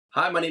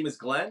Hi, my name is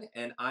Glenn,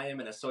 and I am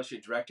an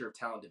Associate Director of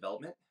Talent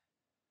Development.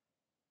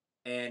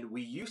 And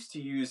we used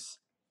to use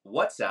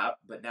WhatsApp,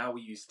 but now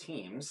we use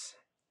Teams.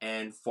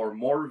 And for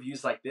more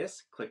reviews like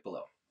this, click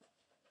below.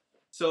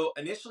 So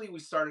initially, we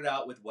started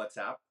out with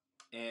WhatsApp,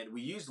 and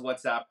we used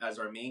WhatsApp as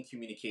our main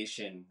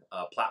communication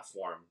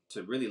platform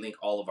to really link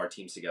all of our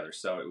teams together.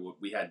 So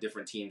we had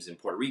different teams in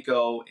Puerto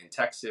Rico, in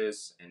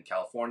Texas, in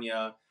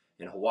California,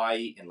 in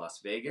Hawaii, in Las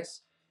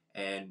Vegas.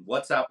 And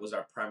WhatsApp was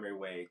our primary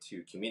way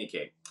to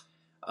communicate.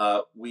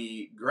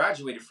 We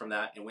graduated from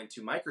that and went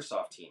to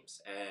Microsoft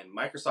Teams. And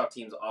Microsoft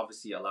Teams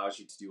obviously allows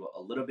you to do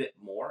a little bit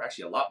more,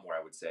 actually a lot more,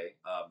 I would say,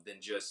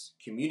 than just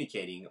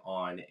communicating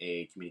on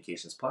a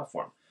communications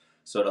platform.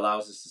 So it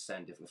allows us to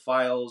send different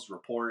files,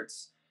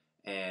 reports,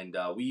 and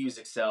we use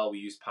Excel, we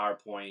use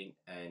PowerPoint,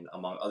 and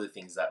among other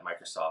things that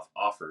Microsoft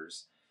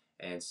offers.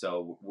 And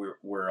so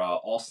we're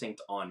all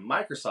synced on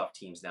Microsoft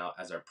Teams now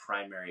as our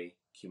primary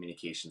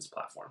communications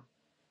platform.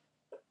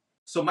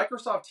 So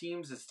Microsoft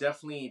Teams is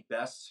definitely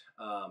best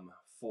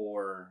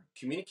for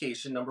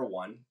communication. Number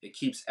one, it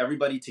keeps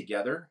everybody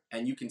together,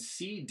 and you can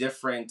see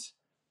different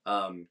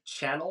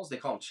channels. They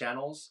call them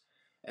channels,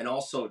 and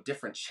also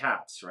different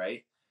chats.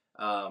 Right?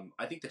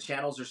 I think the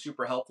channels are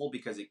super helpful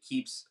because it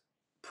keeps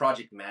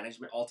project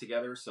management all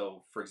together.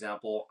 So, for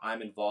example,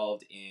 I'm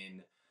involved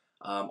in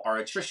our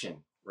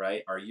attrition.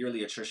 Right, our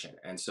yearly attrition,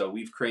 and so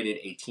we've created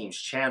a Teams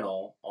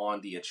channel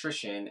on the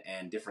attrition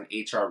and different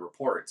HR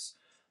reports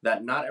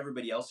that not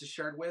everybody else is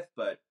shared with,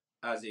 but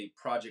as a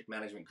project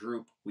management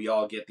group, we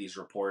all get these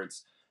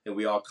reports and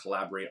we all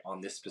collaborate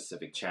on this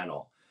specific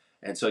channel.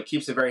 And so it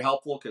keeps it very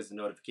helpful because the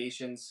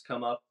notifications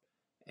come up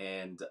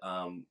and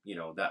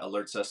that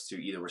alerts us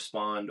to either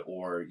respond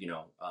or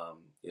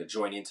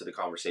join into the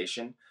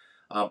conversation.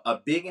 A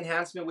big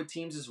enhancement with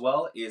Teams as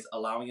well is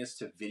allowing us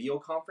to video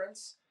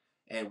conference,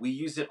 and we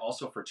use it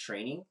also for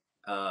training.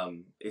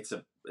 It's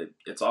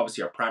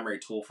obviously our primary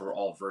tool for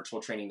all virtual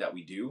training that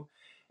we do.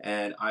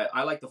 And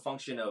I like the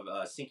function of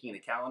syncing the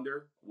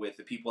calendar with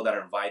the people that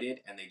are invited,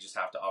 and they just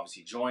have to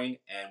obviously join,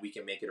 and we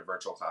can make it a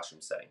virtual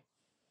classroom setting.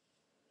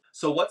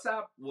 So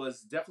WhatsApp was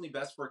definitely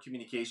best for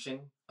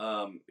communication.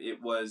 It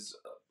was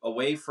a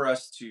way for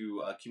us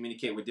to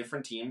communicate with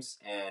different teams,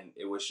 and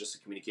it was just a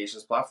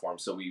communications platform.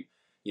 So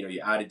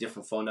you added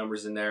different phone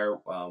numbers in there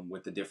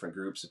with the different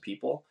groups of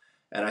people,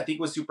 and I think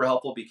it was super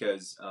helpful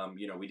because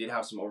we did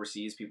have some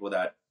overseas people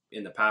that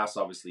in the past,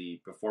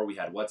 obviously before we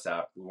had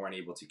WhatsApp, we weren't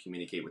able to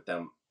communicate with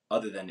them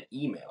other than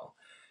email.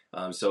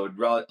 So it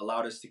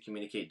allowed us to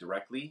communicate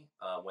directly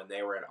when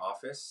they were in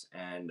office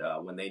and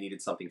when they needed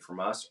something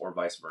from us or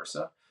vice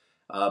versa.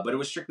 But it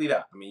was strictly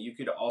that. I mean, you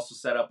could also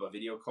set up a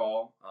video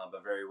call,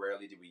 but very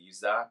rarely did we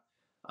use that.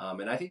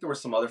 And I think there were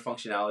some other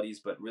functionalities,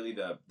 but really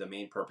the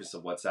main purpose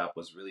of WhatsApp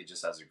was really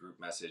just as a group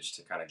message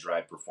to kind of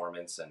drive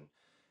performance and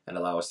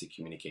allow us to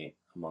communicate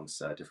amongst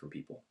different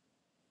people.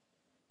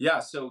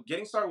 Yeah, so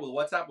getting started with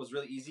WhatsApp was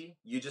really easy.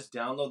 You just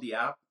download the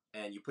app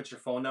and you put your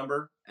phone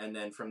number, and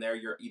then from there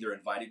you're either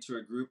invited to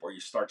a group or you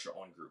start your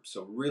own group.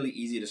 So really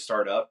easy to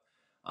start up.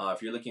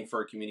 If you're looking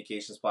for a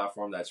communications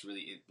platform that's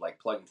really like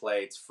plug and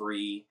play, it's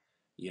free.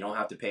 You don't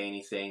have to pay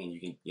anything, and you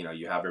can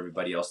you have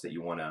everybody else that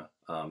you want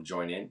to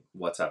join in.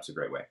 WhatsApp's a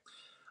great way.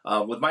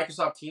 With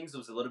Microsoft Teams, it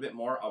was a little bit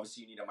more.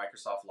 Obviously, you need a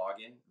Microsoft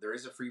login. There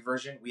is a free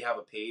version. We have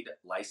a paid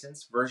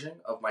license version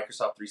of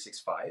Microsoft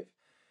 365.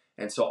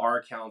 And so our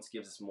accounts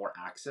gives us more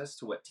access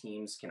to what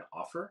Teams can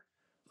offer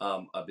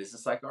a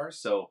business like ours.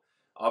 So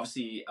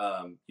obviously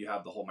you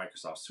have the whole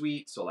Microsoft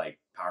suite. So like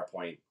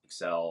PowerPoint,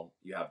 Excel,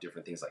 you have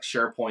different things like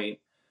SharePoint.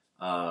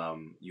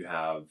 You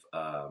have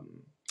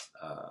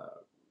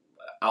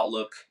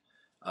Outlook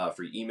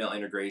for email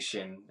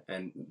integration.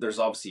 And there's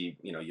obviously,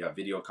 you have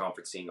video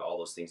conferencing, all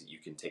those things that you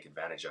can take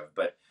advantage of.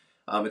 But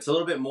it's a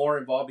little bit more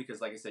involved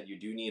because, like I said, you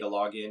do need a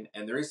login.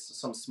 And there is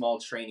some small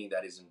training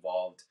that is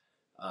involved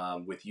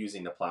with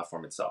using the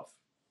platform itself.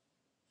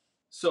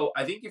 So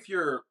I think if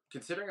you're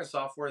considering a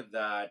software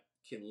that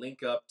can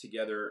link up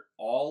together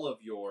all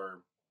of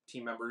your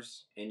team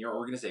members in your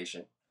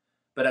organization,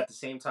 but at the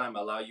same time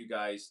allow you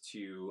guys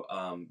to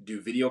do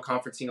video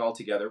conferencing all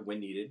together when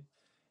needed,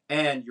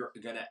 and you're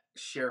going to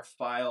share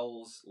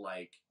files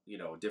like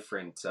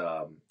different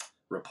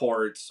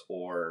reports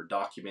or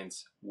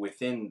documents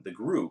within the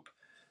group,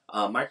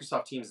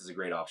 Microsoft Teams is a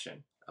great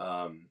option.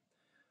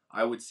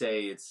 I would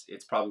say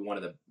it's probably one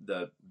of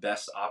the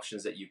best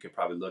options that you could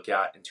probably look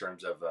at in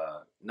terms of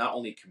not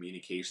only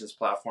communications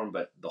platform,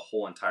 but the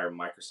whole entire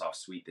Microsoft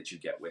suite that you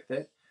get with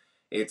it.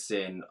 It's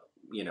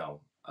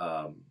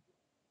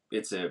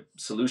it's a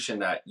solution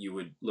that you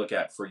would look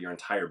at for your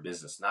entire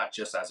business, not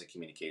just as a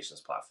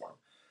communications platform.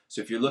 So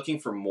if you're looking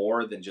for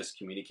more than just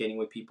communicating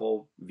with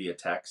people via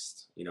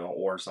text,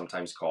 or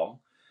sometimes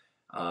call,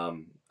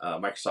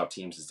 Microsoft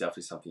Teams is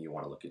definitely something you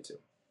want to look into.